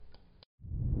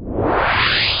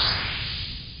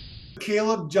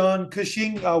Caleb John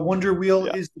Cushing. Wonder Wheel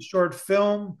Yeah. is the short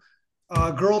film.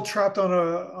 Girl trapped on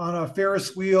a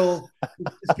Ferris wheel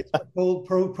just gets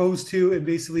proposed to, and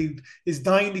basically is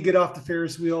dying to get off the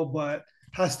Ferris wheel, but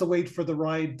has to wait for the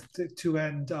ride to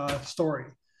end. Story.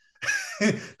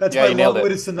 That's Yeah, my you nailed it.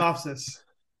 long-winded synopsis.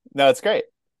 No, it's great.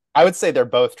 I would say they're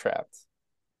both trapped.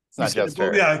 It's You not said, just well,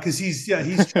 her. yeah, because he's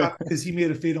trapped because he made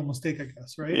a fatal mistake, I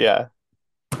guess, right? Yeah.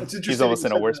 That's She's interesting that almost you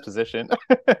in a said worse that. position.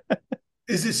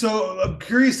 Is it so? I'm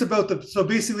curious about the. So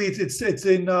basically, it's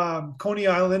in Coney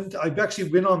Island. I've actually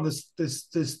been on this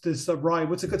ride.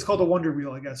 What's it? It's called the Wonder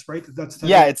Wheel, I guess, right? That's the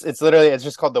Yeah, name. it's literally it's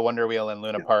just called the Wonder Wheel in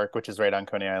Luna Yeah. Park, which is right on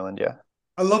Coney Island. Yeah.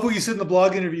 I love what you said in the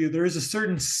blog interview. There is a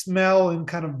certain smell and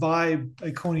kind of vibe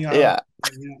at Coney Island. Yeah.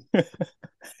 Yeah.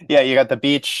 Yeah, you got the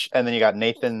beach and then you got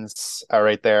Nathan's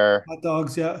right there. Hot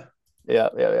dogs, yeah. Yeah,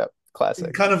 yeah, yeah. And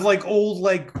Classic. kind of like old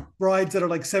like rides that are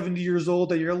like 70 years old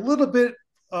that you're a little bit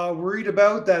worried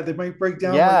about that they might break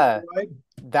down like the Yeah, ride.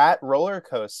 that roller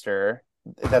coaster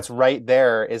that's right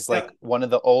there is Yeah. like one of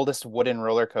the oldest wooden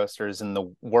roller coasters in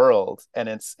the world. And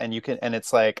you can and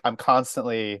it's like I'm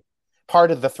constantly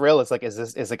part of the thrill is like, is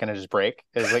it gonna just break?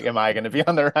 Is like, am I gonna be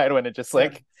on the ride when it just Yeah.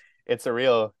 like it's a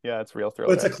real, yeah, it's a real thrill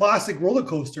But it's a there. classic roller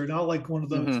coaster, not like one of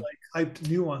those Hmm. like hyped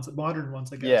new ones, modern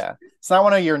ones, I guess. Yeah. It's not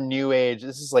one of your new age.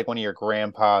 This is like one of your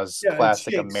grandpa's Yeah, it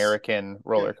classic shakes. American Yeah,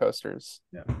 roller coasters.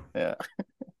 yeah. Yeah.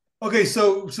 Okay,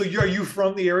 so are you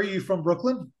from the area? You from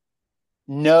Brooklyn?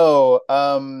 No,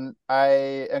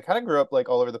 I kind of grew up like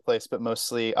all over the place, but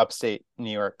mostly upstate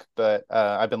New York. But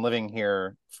I've been living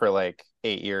here for like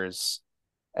 8 years,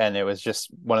 and it was just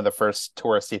one of the first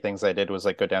touristy things I did was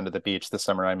like go down to the beach the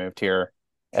summer I moved here,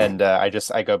 and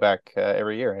I go back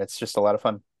every year. It's just a lot of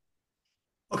fun.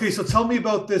 Okay, so tell me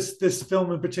about this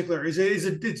film in particular.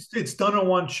 It's done in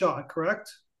one shot, correct?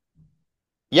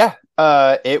 Yeah,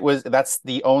 it was that's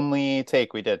the only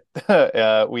take we did.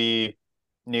 We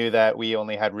knew that we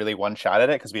only had really one shot at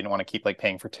it because we didn't want to keep like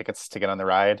paying for tickets to get on the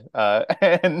ride.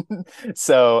 And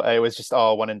so it was just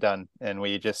all one and done. And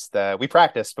we just we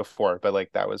practiced before, but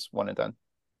like that was one and done.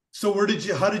 So where did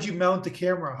you how did you mount the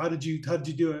camera? How did you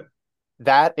do it?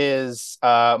 That is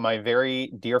my very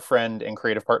dear friend and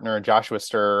creative partner, Joshua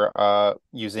Stir,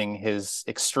 using his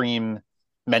extreme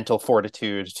mental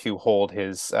fortitude to hold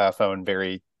his phone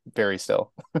very, very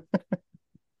still.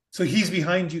 So he's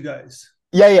behind you guys.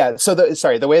 Yeah, yeah. So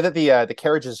the way that the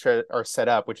carriages are set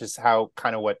up, which is how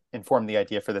kind of what informed the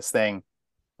idea for this thing,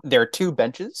 there are two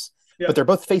benches, but Yeah. they're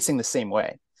both facing the same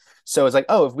way. So it's like,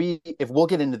 oh, if we'll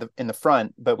get into the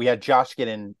front, but we had Josh get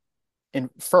in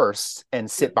first and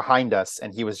Yeah. sit behind us,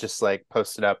 and he was just like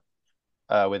posted up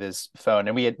with his phone,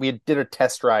 and we had did a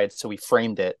test ride, so we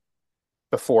framed it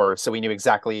before, so we knew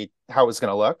exactly how it was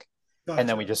going to look, and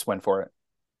then we Gotcha. just went for it.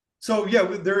 So yeah,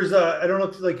 there's a I don't know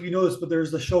if like you know this, but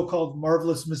there's a show called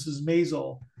Marvelous Mrs.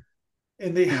 Maisel,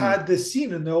 and they Hmm. had this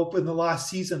scene in the last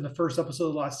season, the first episode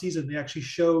of the last season. They actually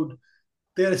showed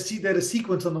they had a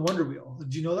sequence on the Wonder Wheel.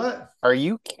 Did you know that? Are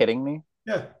you kidding me?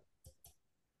 Yeah.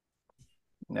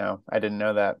 No, I didn't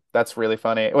know that. That's really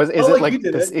funny. Is Not it like you like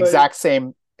did this it, but exact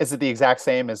same? Is it the exact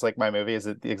same as like my movie? Is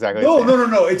it exactly the no, same? no, no,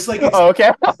 no. It's like it's Oh,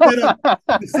 okay. the setup.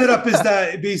 The setup is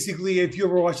that basically, if you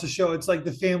ever watch the show, it's like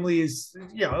the family is,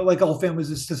 like all families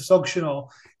is dysfunctional,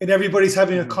 and everybody's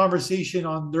having a Mhm. conversation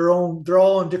on their own. They're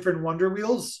all on different Wonder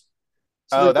Wheels,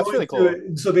 so they're Oh, that's going really through it. cool.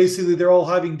 And so basically, they're all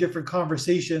having different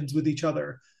conversations with each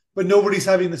other, but nobody's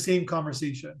having the same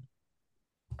conversation.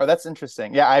 Oh, that's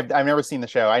interesting. Yeah, I've never seen the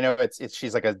show. I know it's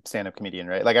she's like a stand-up comedian,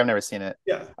 right? Like I've never seen it.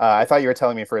 Yeah. I thought you were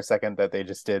telling me for a second that they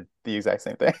just did the exact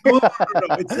same thing. No, no, no,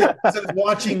 no. It's like I was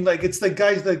watching, like it's the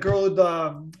guys, the girl,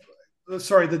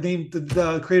 sorry, the name,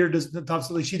 the creator does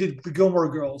not like she did the Gilmore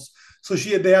Girls, so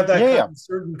they have that Yeah, kind yeah, of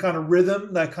certain kind of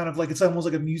rhythm, that kind of like it's almost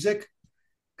like a music,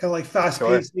 kind of like fast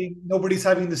sure. pacing. Nobody's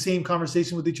having the same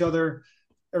conversation with each other.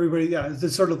 Everybody, yeah,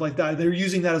 it's sort of like that. They're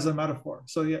using that as a metaphor.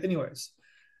 So yeah. Anyways,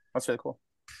 That's really cool.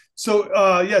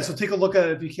 so yeah, so take a look at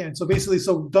it if you can. So basically,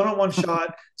 so done on one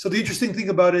shot. So the interesting thing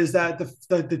about it is that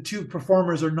the two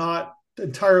performers are not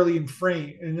entirely in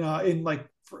frame in like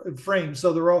frame.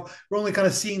 So we're only kind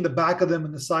of seeing the back of them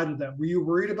and the side of them. Were you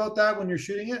worried about that when you're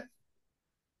shooting it?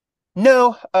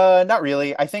 No, not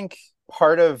really. I think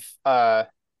part of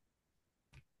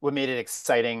what made it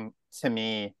exciting to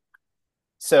me.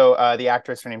 So the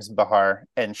actress, her name's Bahar,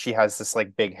 and she has this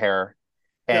like big hair,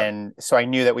 Yeah, and so I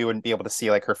knew that we wouldn't be able to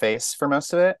see like her face for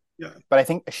most of it. yeah, But I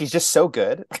think she's just so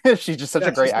good. She's just such a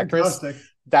yeah. great She's actress fantastic.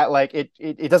 that like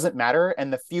it doesn't matter.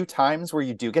 And the few times where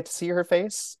you do get to see her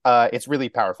face, it's really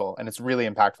powerful and it's really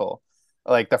impactful.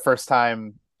 Like the first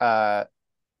time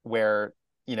where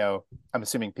I'm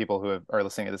assuming people are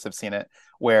listening to this have seen it,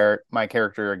 where my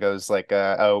character goes like,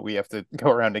 "Oh, we have to go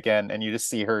around again," and you just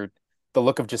see the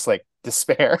look of just like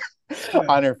despair Yeah.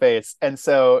 on her face. And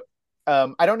so,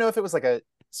 I don't know if it was like a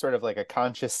sort of like a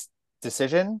conscious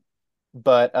decision,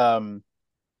 but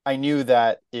I knew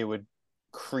that it would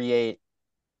create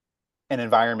an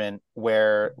environment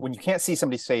where when you can't see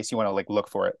somebody's face, you want to like look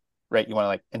for it, right? You want to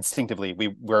like instinctively,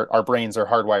 our brains are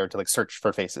hardwired to like search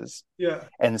for faces. Yeah.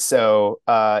 And so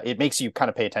it makes you kind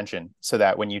of pay attention so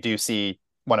that when you do see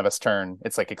one of us turn,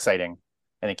 it's like exciting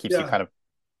and it keeps you Yeah. kind of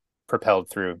propelled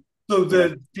through, So you know.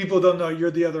 the people don't know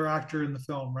you're the other actor in the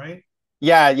film, right?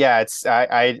 Yeah, yeah.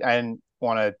 I didn't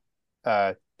want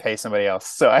to pay somebody else,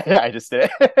 so I just did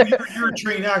You're, it. you're a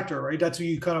trained actor, right? That's what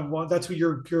you kind of want. That's what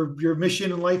your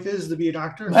mission in life is, to be an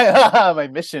actor. My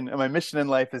mission in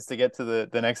life is to get to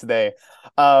the next day.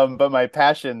 But my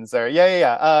passions are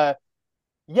yeah.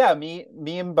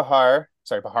 Me and Bahar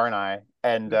and I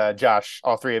and Josh,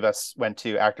 all three of us went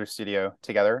to actor studio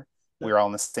together. We Yeah. were all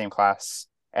in the same class,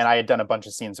 and I had done a bunch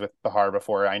of scenes with Bahar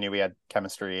before. I knew we had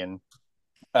chemistry, and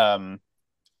um,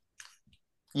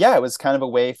 yeah, it was kind of a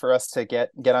way for us to get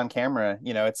on camera.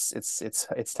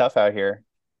 It's tough out here.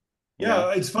 You know.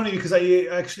 Yeah, it's funny because I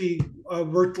actually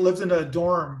lived in a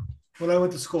dorm when I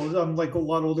went to school. I'm like a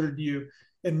lot older than you,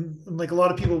 and like a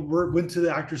lot of people went to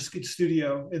the actors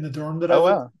studio in the dorm that I Oh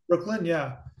lived in, wow, Brooklyn.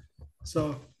 Yeah,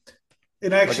 so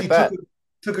and I look at actually took that.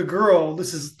 took a girl.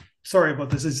 This is sorry about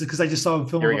this. It's because I just saw a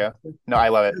film Here we about go. it. No, I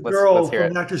love it. A Let's girl hear from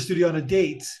it. an actor studio on a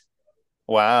date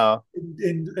Wow.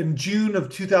 in June of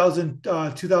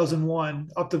 2001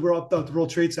 up the World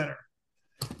Trade Center.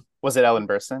 Was it Ellen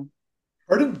Burstyn?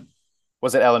 Pardon?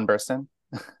 Was it Ellen Burstyn?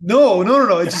 No, no, no,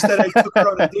 no. It's just that I took her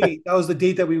on a date. That was the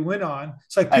date that we went on.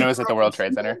 So I I know it picked was her at up the from World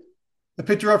Trade school. Center. I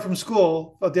picked her up from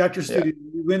school at the actor Yeah. studio.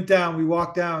 We went down. We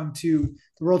walked down to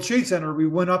the World Trade Center. We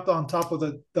went up on top of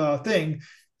the thing,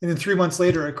 and then 3 months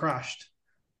later, it crashed.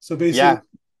 So basically, Yeah.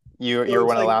 You're it's one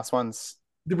of the like last ones.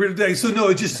 so no,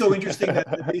 it's just so interesting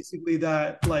that basically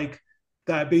that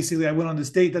basically I went on this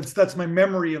date. That's my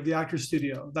memory of the actor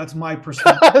studio. That's my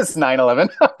persona. It's 9/11.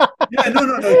 Yeah, no,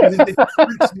 no, no, because it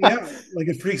freaks me out. Like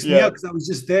it freaks me out Yeah. because I was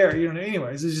just there.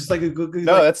 Anyways, it's just like a good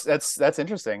No, like. that's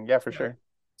interesting. Yeah, for Yeah. sure.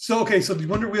 So okay, so the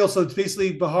Wonder Wheel. So it's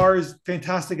basically Bahar is a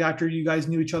fantastic actor. You guys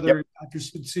knew each other Yep. at Actor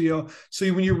Studio. So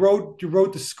when you wrote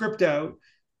the script out,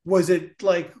 was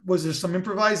there some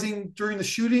improvising during the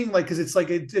shooting? Like, because it's like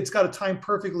it's got to time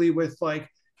perfectly with like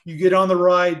you get on the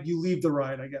ride, you leave the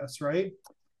ride, I guess, right?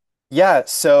 Yeah,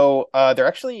 so there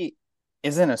actually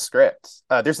isn't a script.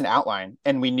 There's an outline,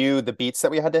 and we knew the beats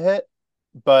that we had to hit,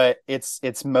 but it's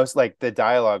most like the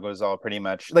dialogue was all pretty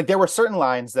much like there were certain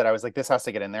lines that I was like, this has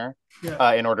to get in there,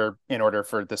 Yeah, in order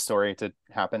for the story to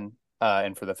happen,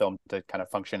 and for the film to kind of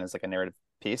function as like a narrative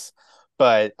piece.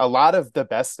 But a lot of the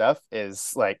best stuff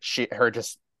is like her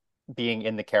just being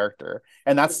in the character,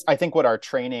 and that's I think what our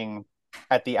training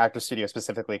at the actor studio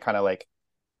specifically kind of like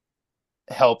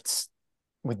helped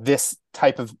with this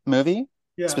type of movie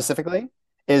yeah, specifically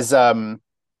is as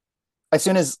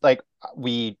soon as like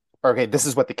we okay, this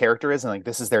is what the character is and like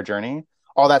this is their journey,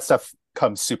 all that stuff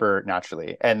comes super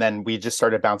naturally, and then we just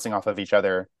started bouncing off of each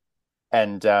other,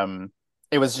 and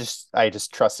it was just I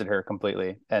just trusted her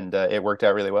completely, and it worked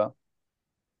out really well.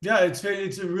 yeah. It's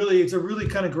a really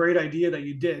kind of great idea that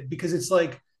you did because it's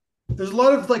like there's a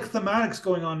lot of like thematics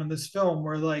going on in this film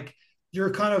where like you're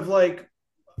kind of like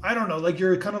I don't know, like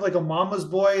you're kind of like a mama's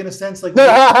boy in a sense. Like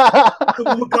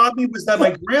what got me was that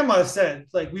my grandma said,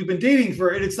 like, we've been dating for,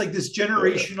 and it's like this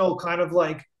generational kind of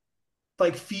like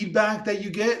feedback that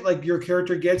you get, like your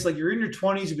character gets, like you're in your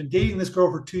 20s, you've been dating this girl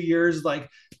for 2 years, like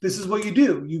this is what you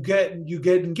do. You get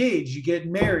engaged, you get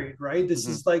married, right? This Mhm.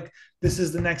 is like this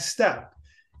is the next step.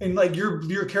 And like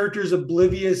your character is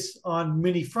oblivious on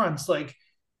many fronts. Like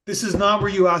this is not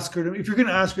where you ask her to, if you're going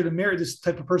to ask her to marry this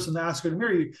type of person to ask her to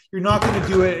marry you, you're not going to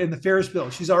do it in the Ferris wheel.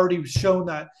 She's already shown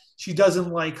that she doesn't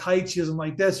like heights. She doesn't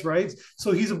like this, right?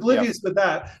 So he's Yeah. oblivious with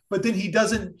that. But then he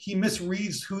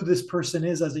misreads who this person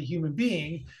is as a human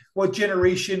being, what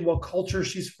generation, what culture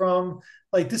she's from.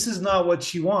 Like this is not what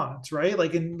she wants, right?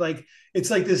 Like and like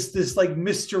it's like this like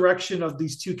misdirection of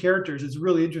these two characters. It's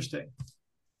really interesting.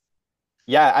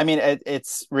 Yeah, I mean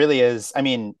it's really is. I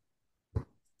mean,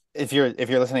 if you're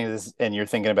listening to this and you're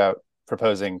thinking about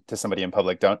proposing to somebody in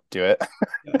public, don't do it.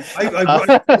 Yeah. I Uh,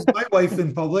 proposed my wife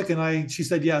in public, and she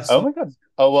said yes. oh So my God.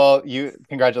 Oh well,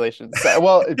 congratulations.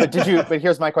 Well, but but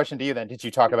here's my question to you then. Did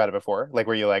you talk about it before? Like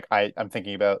were you like, I'm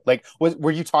thinking about like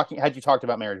were you talking had you talked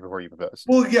about marriage before you proposed?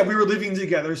 well, yeah, we were living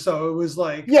together, so it was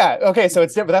like Yeah, okay, so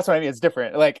it's different. That's what I mean. It's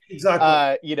different. Like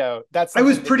exactly. that's I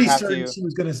was something that you pretty have certain to she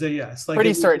was going to say yes. Like it pretty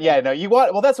was, certain. Yeah, no, you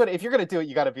want well that's what if you're gonna do it,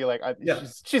 you gotta be like yeah,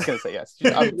 she's gonna say yes.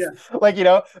 yeah, Like,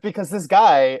 because this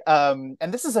guy,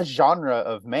 and this is a genre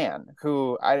of man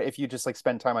who if you just like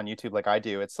spend time on YouTube like I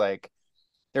do, it's like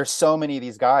there's so many of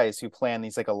these guys who plan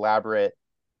these like elaborate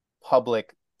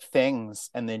public things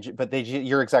and then but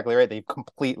you're exactly right, they've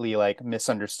completely like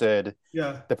misunderstood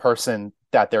yeah. the person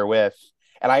that they're with,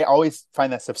 and I always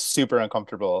find that stuff super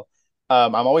uncomfortable.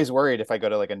 I'm always worried if I go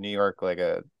to like a New York, like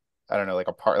a I don't know, like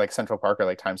a park like Central Park or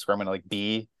like Times Square, I'm gonna like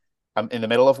be I'm in the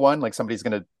middle of one, like somebody's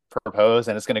gonna propose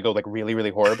and it's gonna go like really really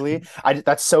horribly.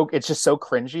 It's just so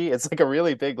cringy. It's like a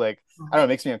really big like I don't know, it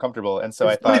makes me uncomfortable, and so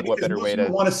I It's funny thought what because better most way people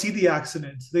to want to see the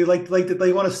accident. They like that.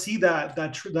 They want to see that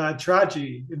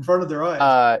tragedy in front of their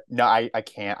eyes. no, I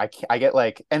can't I get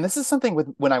like, and this is something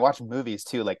with when I watch movies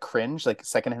too, like cringe, like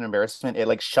secondhand embarrassment, it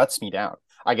like shuts me down.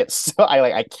 I get so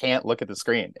I can't look at the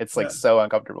screen. It's like Yeah. so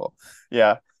uncomfortable.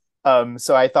 Yeah.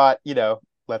 So I thought,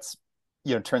 let's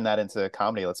turn that into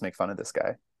comedy. Let's make fun of this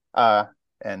guy.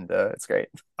 And it's great.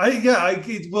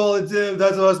 Well,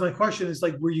 that was my question. Is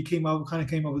like where you kind of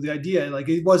came up with the idea. Like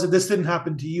it wasn't. This didn't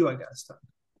happen to you, I guess.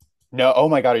 No, oh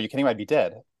my God, are you kidding me? I'd be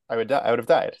dead. I would die. I would have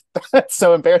died. That's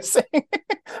so embarrassing.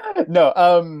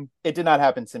 No, it did not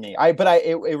happen to me.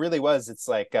 It really was. It's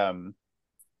like, I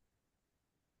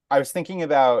was thinking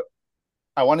about,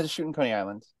 I wanted to shoot in Coney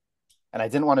Island and I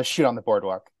didn't want to shoot on the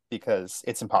boardwalk because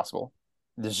it's impossible.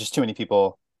 There's just too many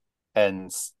people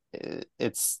and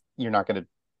you're not going to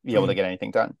be able to Mhm. get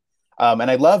anything done. And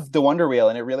I love the Wonder Wheel,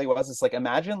 and it really was. It's like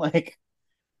imagine like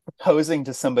proposing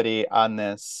to somebody on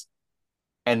this,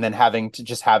 and then having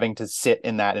to sit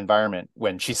in that environment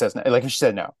when she says no. Like if she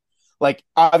said no, like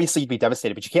obviously you'd be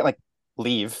devastated, but you can't like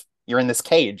leave. You're in this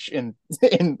cage in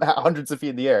in hundreds of feet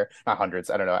in the air. Not hundreds.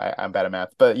 I don't know. I'm bad at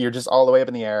math, but you're just all the way up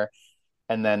in the air.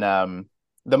 And then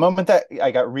the moment that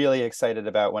I got really excited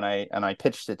about when I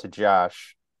pitched it to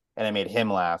Josh and I made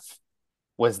him laugh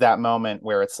was that moment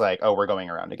where it's like, oh, we're going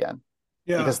around again.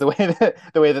 Yeah. Because the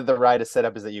way that the ride is set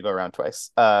up is that you go around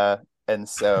twice. And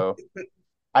so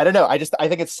I don't know. I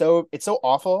think it's so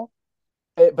awful,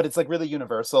 but it's like really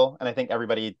universal. And I think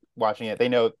everybody watching it, they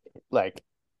know like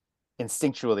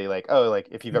instinctually, like, oh, like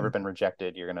if you've ever Mhm. been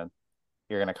rejected, you're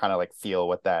gonna kind of like feel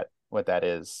what that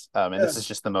is. And Yeah. this is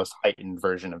just the most heightened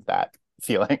version of that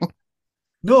feeling.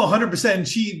 No, 100%. And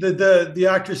the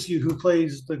actress who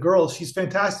plays the girl, she's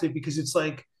fantastic because it's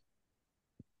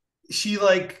she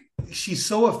like she's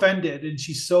so offended and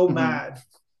she's so Mhm. mad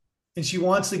and she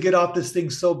wants to get off this thing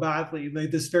so badly,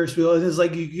 like this Ferris wheel. And it's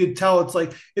like you could tell it's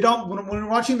like it all when you're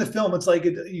watching the film, it's like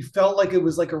you felt like it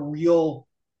was like a real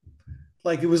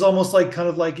like it was almost like kind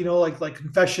of like like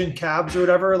confession cabs or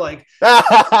whatever. Like you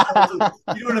know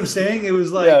what I'm saying? It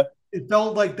was like Yeah. it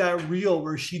felt like that real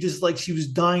where she just like she was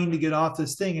dying to get off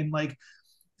this thing and like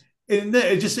and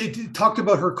it talked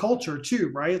about her culture too,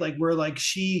 right? Like where like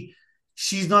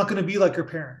she's not going to be like her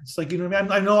parents. Like what I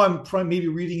mean? I know I'm probably maybe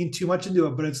reading in too much into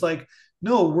it, but it's like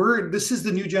no, this is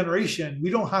the new generation.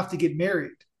 We don't have to get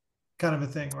married, kind of a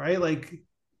thing, right? Like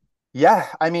Yeah,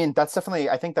 I mean, that's definitely,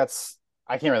 I think that's,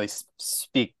 I can't really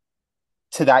speak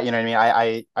to that, you know what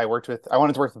I mean? I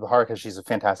wanted to work with her because she's a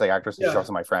fantastic actress and she's yeah,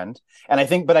 also my friend. And I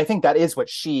think that is what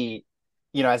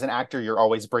as an actor, you're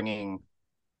always bringing,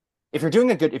 if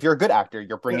you're a good actor,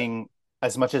 you're yeah, bringing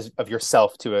as much as of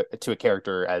yourself to a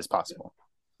character as possible.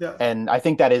 yeah, And I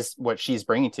think that is what she's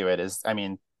bringing to it is, I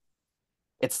mean,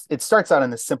 it starts out in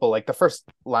this simple, like the first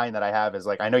line that I have is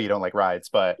like, I know you don't like rides,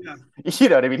 but yeah. you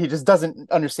know what I mean? He just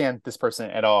doesn't understand this person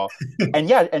at all. And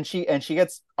yeah, and she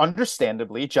gets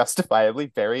understandably, justifiably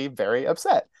very, very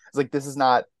upset. It's like this is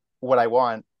not what I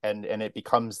want. And it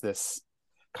becomes this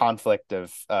conflict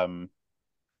of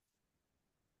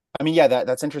I mean, yeah,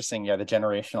 that's interesting. Yeah, the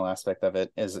generational aspect of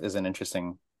it is an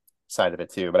interesting side of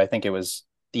it too. But I think it was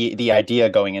the idea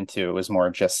going into it was more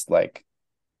just like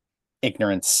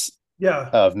ignorance Yeah.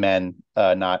 of men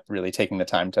not really taking the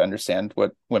time to understand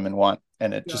what women want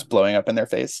and it Yeah. just blowing up in their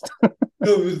face.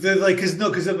 No, like, cause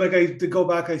no, cause like to go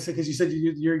back, I said, cause you said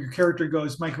your character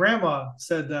goes, my grandma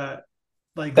said that,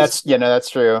 like this, That's no, that's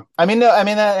true. I mean, no, I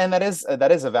mean that is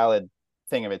a valid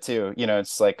thing of it too.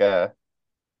 It's like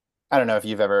I don't know if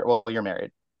you've ever, well, you're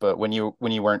married, but when you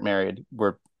weren't married,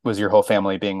 was your whole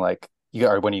family being like, you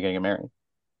are when are you gonna get married?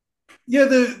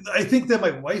 Yeah, I think that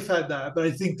my wife had that, but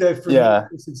I think that for me Yeah.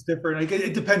 it's different. Like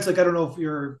it depends. Like I don't know if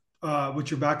you're what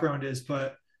your background is,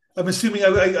 but I'm assuming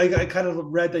I kind of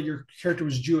read that your character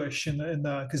was Jewish in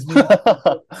the because maybe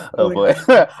Oh going boy.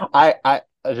 Iranian. I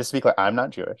just to be clear, I'm not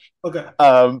Jewish. Okay.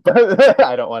 But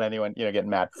I don't want anyone, getting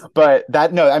mad. But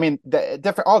that no, I mean,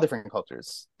 different, all different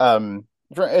cultures.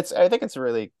 I think it's a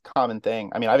really common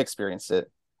thing. I mean, I've experienced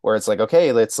it where it's like, okay,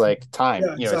 it's like time,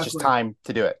 Yeah, it's just exactly. time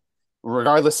to do it,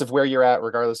 regardless of where you're at,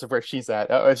 regardless of where she's at.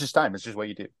 Oh, it's just time. It's just what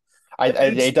you do. It's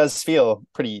It does feel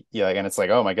pretty, and it's like,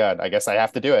 oh my God, I guess I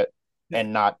have to do it, yeah,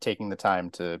 and not taking the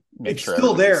time to make it's sure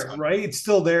still everybody's there, on. right? It's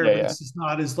still there, Yeah, but yeah, it's just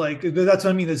not as like that's what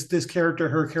I mean. This character,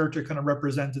 her character, kind of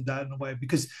represented that in a way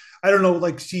because I don't know,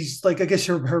 like she's like I guess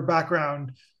her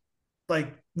background,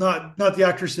 like not the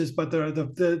actresses, but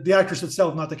the actress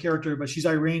itself, not the character, but she's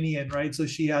Iranian, right? So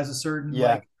she has a certain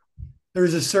yeah, like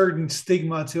there's a certain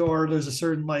stigma to, or there's a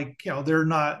certain like they're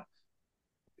not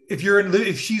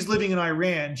if she's living in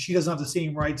Iran, she doesn't have the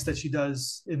same rights that she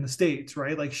does in the States,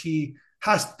 right? Like she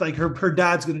has like her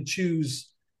dad's going to choose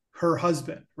her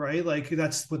husband, right? Like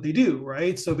that's what they do,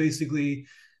 right? So basically,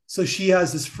 so she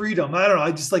has this freedom. I don't know.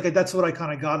 I just like that's what I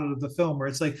kind of got out of the film, where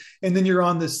it's like, and then you're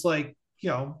on this like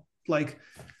like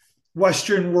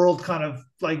Western world kind of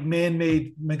like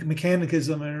man-made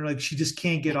mechanicism, and like she just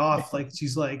can't get off. Like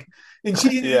she's like, and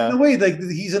she in yeah. a way like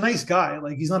he's a nice guy.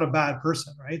 Like he's not a bad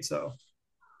person, right? So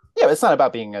Yeah, it's not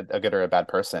about being a good or a bad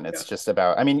person. yeah, It's just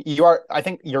about, I mean, I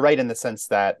think you're right in the sense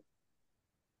that,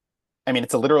 I mean,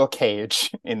 it's a literal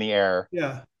cage in the air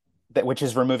yeah, that which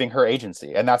is removing her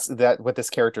agency. And that's what this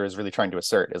character is really trying to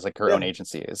assert is like her own yeah.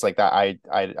 agency. It's like that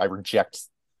I reject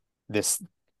this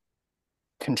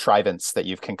contrivance that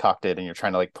you've concocted and you're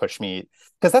trying to like push me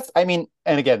because that's, I mean,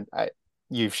 and again,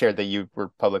 you've shared that you were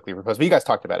publicly proposed, but you guys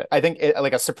talked about it. I think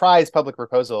like a surprise public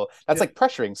proposal, that's Yeah. like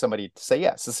pressuring somebody to say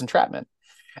yes, it's entrapment.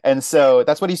 And so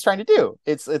that's what he's trying to do.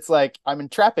 It's like I'm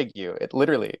entrapping you, it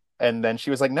literally. And then she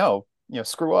was like, no,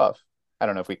 screw off. I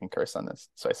don't know if we can curse on this,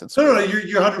 so I said No, no, screw no. off.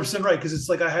 You're 100% right because it's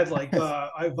like I had like I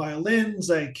have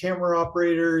violins, I had camera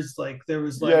operators. Like there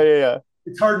was Yeah, like yeah, yeah.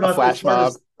 it's hard A not. It's flash hard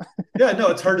to mob. yeah, no,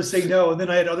 it's hard to say no. And then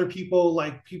I had other people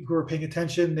like people who were paying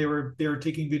attention. They were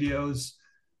taking videos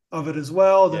of it as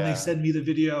well. Then they Yeah, send me the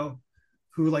video,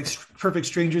 who like perfect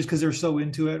strangers because they're so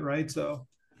into it, right? So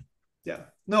yeah,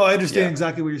 no, I understand yeah,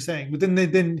 exactly what you're saying. But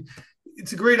then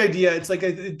it's a great idea. It's like,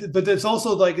 but it's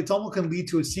also like it's almost can lead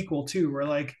to a sequel too, where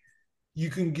like you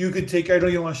could take I know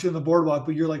you don't want to shoot on the boardwalk,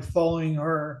 but you're like following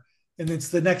her, and it's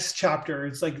the next chapter.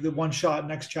 It's like the one shot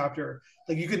next chapter.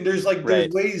 Like you can there's right.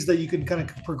 ways that you can kind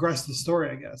of progress the story,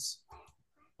 I guess.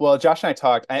 Well, Josh and I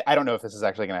talked. I don't know if this is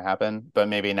actually going to happen, but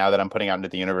maybe now that I'm putting out into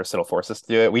the universe, it'll force us to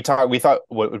do it. We thought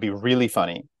what would be really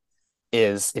funny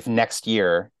is if next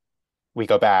year we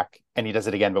go back and he does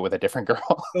it again, but with a different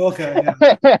girl. Okay,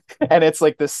 yeah, And it's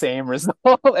like the same result,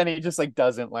 and he just like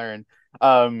doesn't learn.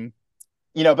 Um,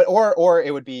 but or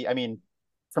it would be, I mean,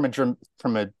 from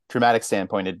a dramatic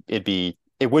standpoint,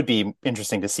 it would be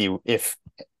interesting to see if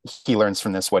he learns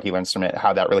from this, what he learns from it,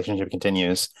 how that relationship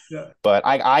continues. yeah. But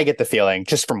I get the feeling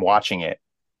just from watching it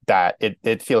that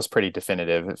it feels pretty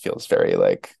definitive. It feels very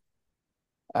like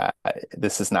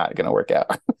this is not going to work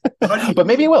out, How do you but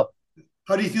maybe it feel? will.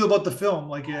 How do you feel about the film?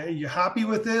 Like, are you happy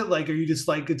with it? Like, are you just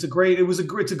like it's a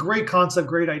great concept,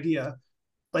 great idea.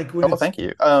 Like when Oh, it's thank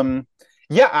you.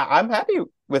 Yeah, I'm happy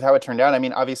with how it turned out. I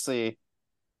mean, obviously,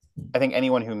 I think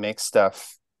anyone who makes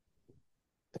stuff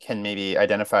can maybe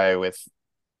identify with.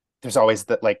 There's always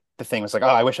the thing was like, oh,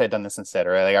 I wish I had done this instead,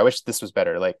 or like I wish this was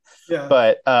better. Like, yeah,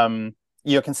 but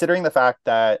considering the fact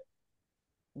that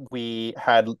we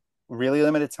had really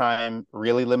limited time,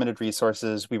 really limited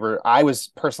resources, I was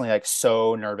personally like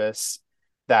so nervous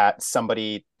that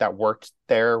somebody that worked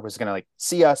there was gonna like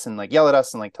see us and like yell at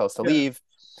us and like tell us to yeah, leave,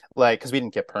 like because we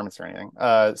didn't get permits or anything.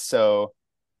 So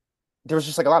there was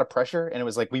just like a lot of pressure, and it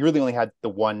was like we really only had the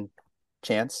one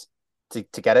chance to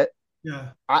get it. yeah.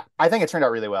 I think it turned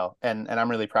out really well, and I'm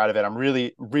really proud of it. I'm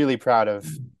really, really proud of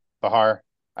Bahar.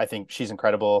 I think she's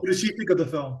incredible. What does she think of the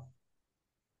film?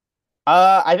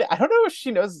 I don't know if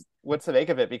she knows what to make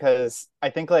of it because I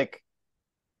think like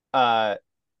uh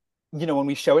when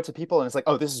we show it to people and it's like,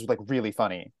 oh, this is like really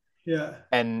funny, Yeah,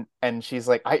 and she's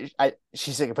like,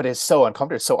 she's like, but it's so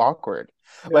uncomfortable, it's so awkward.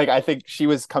 yeah, Like I think she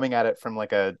was coming at it from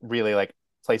like a really like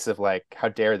place of like, how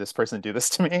dare this person do this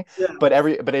to me? yeah. But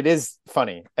it is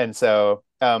funny, and so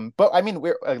but I mean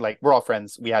we're all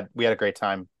friends. We had a great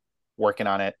time working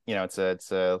on it.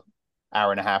 It's a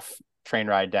hour and a half train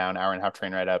ride down, hour and a half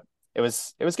train ride up. It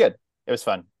was good. It was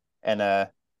fun, and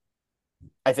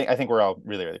I think we're all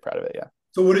really really proud of it. Yeah.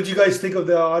 So, what did you guys think of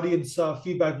the audience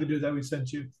feedback video that we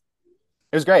sent you?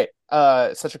 It was great.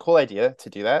 Such a cool idea to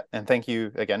do that, and thank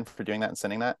you again for doing that and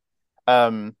sending that.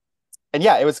 Um, and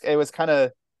yeah, it was kind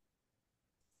of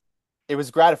it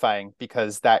was gratifying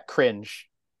because that cringe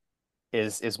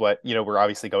is what we're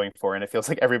obviously going for, and it feels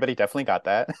like everybody definitely got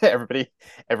that.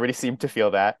 Everybody seemed to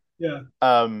feel that. Yeah.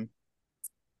 Um,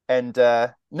 and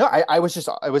no, I was just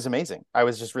it was amazing. I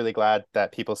was just really glad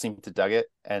that people seemed to dug it,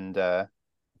 and it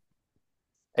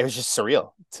was just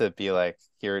surreal to be like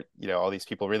here, all these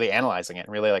people really analyzing it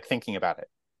and really like thinking about it,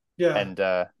 Yeah. and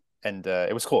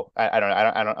it was cool. I don't,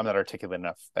 I'm not articulate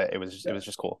enough. It Yeah. was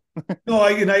just cool. No,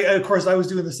 of course I was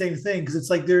doing the same thing because it's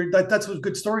like that's what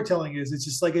good storytelling is. It's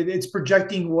just like it's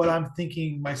projecting what I'm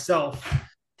thinking myself,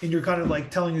 and you're kind of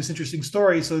like telling this interesting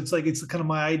story. So it's like it's kind of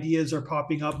my ideas are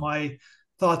popping up, my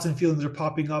thoughts and feelings are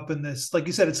popping up in this. Like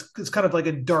you said, it's kind of like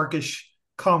a darkish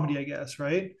comedy, I guess,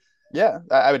 right? Yeah,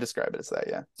 I would describe it as that.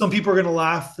 Yeah. Some people are gonna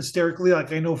laugh hysterically.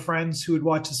 Like I know friends who would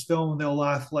watch this film and they'll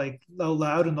laugh like out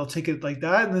loud and they'll take it like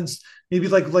that. And then maybe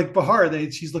like Bahar,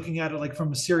 she's looking at it like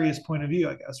from a serious point of view,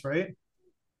 I guess, right?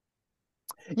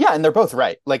 Yeah, and they're both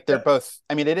right. Like they're Yeah. both.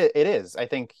 I mean, it is. I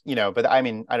think but I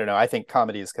mean, I don't know. I think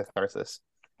comedy is catharsis,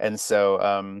 and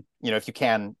so if you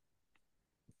can,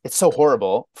 it's so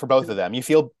horrible for both of them. You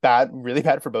feel bad, really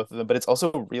bad for both of them, but it's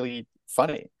also really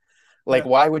funny. Like, Yeah.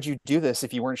 why would you do this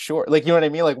if you weren't sure? Like, you know what I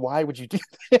mean? Like, why would you do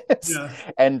this? Yeah.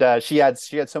 And she had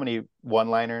so many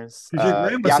one-liners. Because your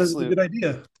grandma The says it's a absolute. good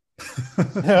idea.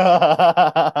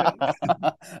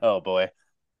 Oh boy,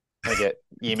 I get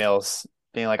emails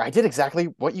being like, I did exactly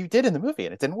what you did in the movie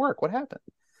and it didn't work. What happened?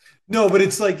 No, but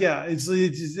it's like, yeah, it's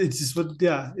just what,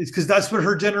 yeah, it's because that's what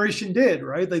her generation did,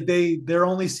 right? Like they're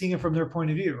only seeing it from their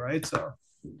point of view, right? So,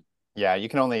 Yeah, you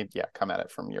can only come at it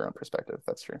from your own perspective.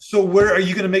 That's true. so where are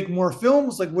you going to make more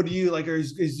films? Like, what do you like?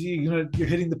 Is you're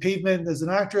hitting the pavement as an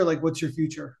actor? Like, what's your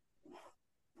future?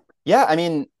 Yeah, I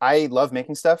mean, I love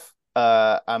making stuff.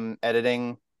 I'm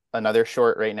editing another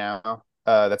short right now.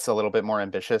 That's a little bit more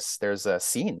ambitious. There's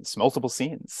scenes, multiple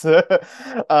scenes.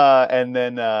 And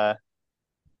then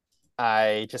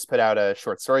I just put out a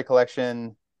short story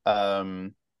collection,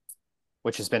 um,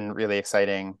 which has been really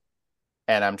exciting.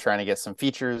 And I'm trying to get some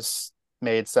features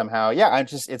made somehow. Yeah,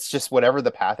 it's just whatever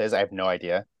the path is. I have no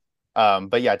idea.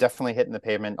 But yeah, definitely hitting the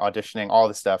pavement, auditioning, all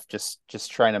the stuff, just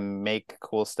trying to make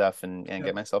cool stuff and Yeah.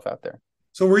 get myself out there.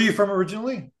 So, where are you from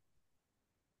originally?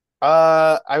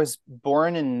 I was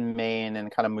born in Maine and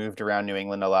kind of moved around New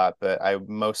England a lot, but I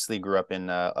mostly grew up in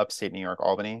upstate New York,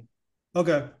 Albany.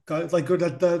 Okay, got it. Like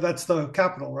that's the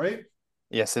capital, right?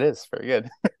 Yes, it is. Very good.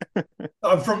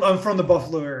 I'm from the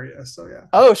Buffalo area, so yeah.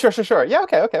 Oh, sure, sure, sure. Yeah,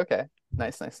 okay, okay, okay.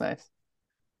 Nice, nice, nice.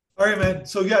 All right, man.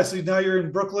 So yeah, so now you're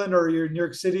in Brooklyn or you're in New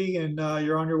York City, and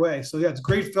you're on your way. So yeah, it's a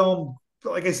great film.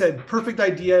 Like I said, perfect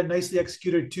idea, nicely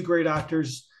executed, two great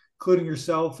actors, including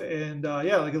yourself, and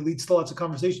yeah, like it leads to lots of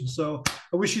conversations. So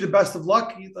I wish you the best of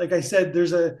luck. Like I said,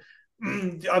 there's a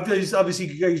obviously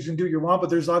you guys can do what you want, but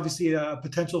there's obviously a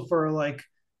potential for like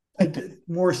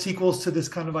more sequels to this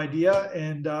kind of idea,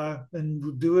 and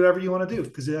do whatever you want to do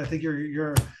because I think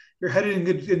you're headed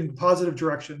in a positive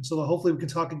direction. So hopefully we can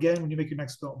talk again when you make your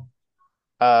next film.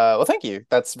 Well, thank you.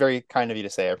 That's very kind of you to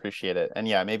say. I appreciate it. And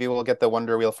yeah, maybe we'll get the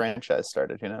Wonder Wheel franchise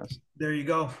started. Who knows? There you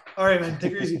go. All right, man.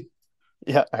 Take it easy.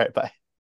 Yeah. All right. Bye.